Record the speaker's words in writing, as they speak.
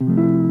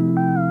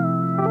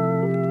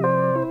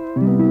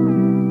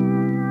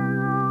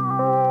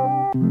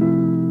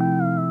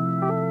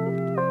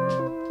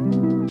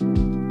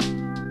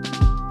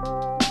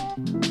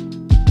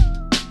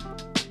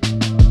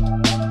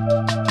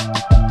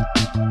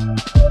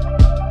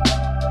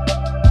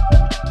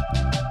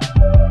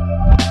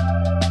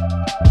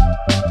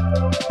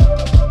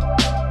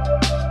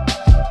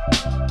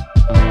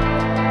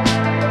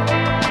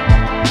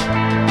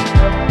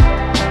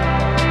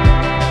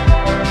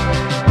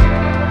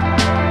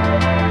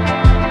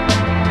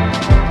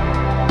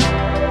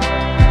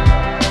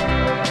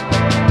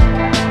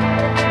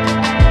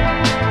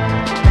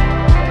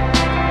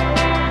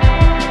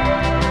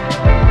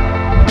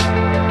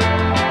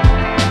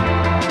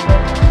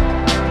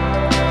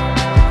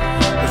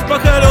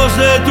rayos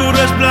de tu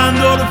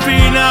resplandor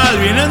final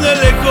vienen de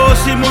lejos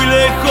y muy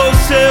lejos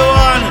se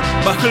van,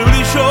 bajo el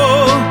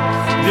brillo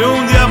de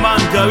un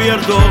diamante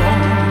abierto.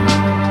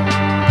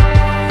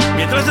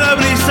 Mientras la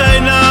brisa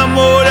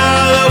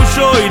enamorada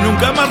huyó y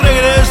nunca más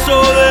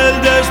regreso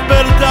del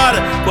despertar,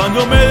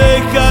 cuando me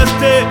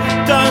dejaste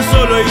tan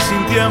solo y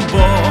sin tiempo.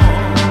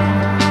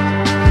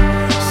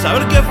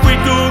 Saber que fui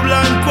tu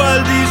blanco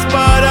al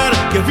disparar,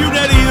 que fui un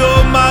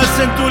herido más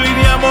en tu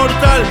línea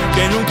mortal,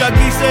 que nunca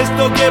quise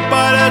esto que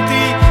para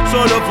ti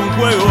solo fue un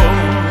juego.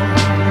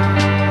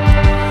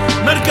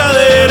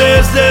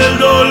 Mercaderes del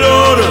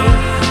dolor,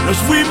 nos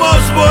fuimos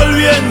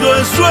volviendo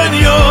en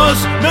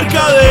sueños,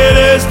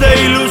 mercaderes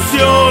de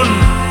ilusión,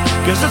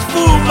 que se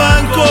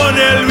esfuman con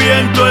el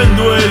viento en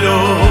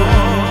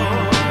duelo.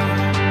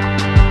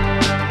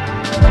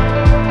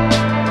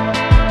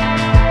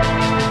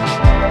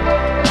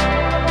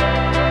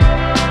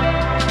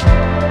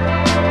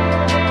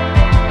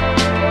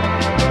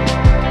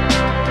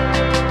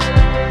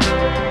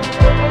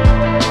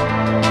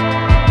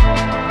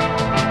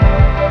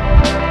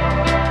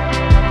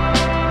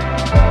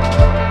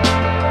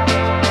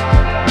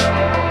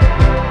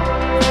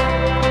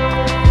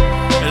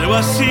 El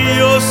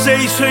vacío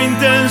se hizo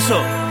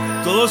intenso,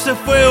 todo se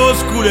fue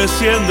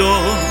oscureciendo,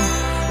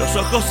 los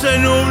ojos se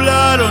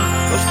nublaron,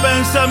 los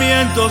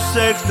pensamientos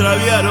se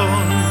extraviaron.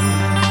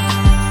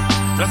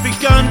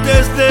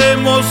 Traficantes de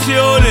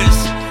emociones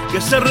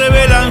que se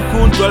revelan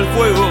junto al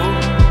fuego,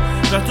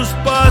 tras tus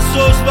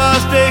pasos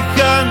vas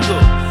dejando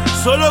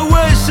solo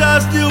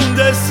huellas de un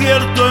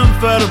desierto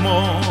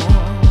enfermo.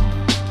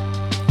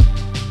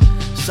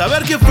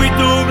 Saber que fui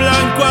tu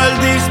blanco al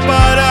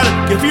disparar,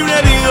 que fui un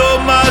herido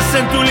más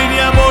en tu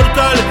línea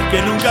mortal, que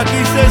nunca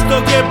quise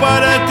esto que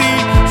para ti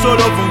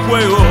solo fue un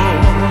juego.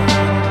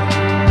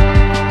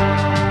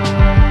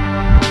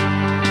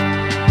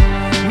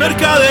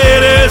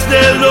 Mercaderes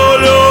del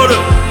dolor,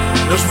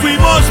 nos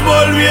fuimos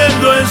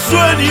volviendo en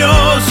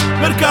sueños,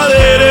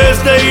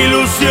 mercaderes de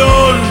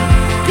ilusión,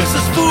 que se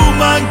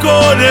esfuman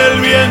con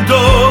el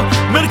viento.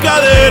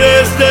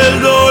 Mercaderes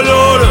del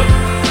dolor,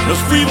 nos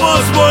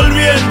fuimos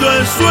volviendo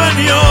en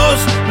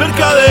sueños,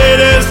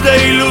 mercaderes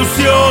de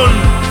ilusión,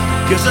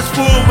 que se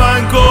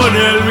esfuman con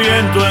el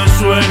viento en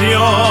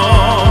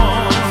sueños.